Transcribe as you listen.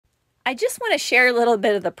I just want to share a little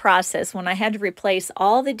bit of the process when I had to replace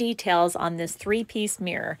all the details on this three-piece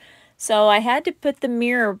mirror. So I had to put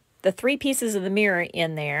the three pieces of the mirror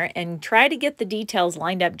in there and try to get the details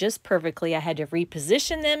lined up just perfectly. I had to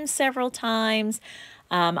reposition them several times.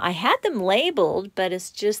 I had them labeled, but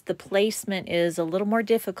it's just the placement is a little more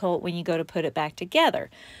difficult when you go to put it back together.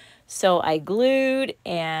 So I glued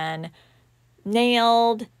and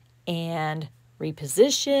nailed and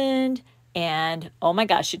repositioned, and oh my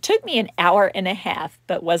gosh, it took me an hour and a half,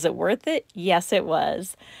 but was it worth it? Yes, it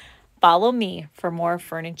was. Follow me for more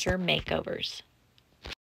furniture makeovers.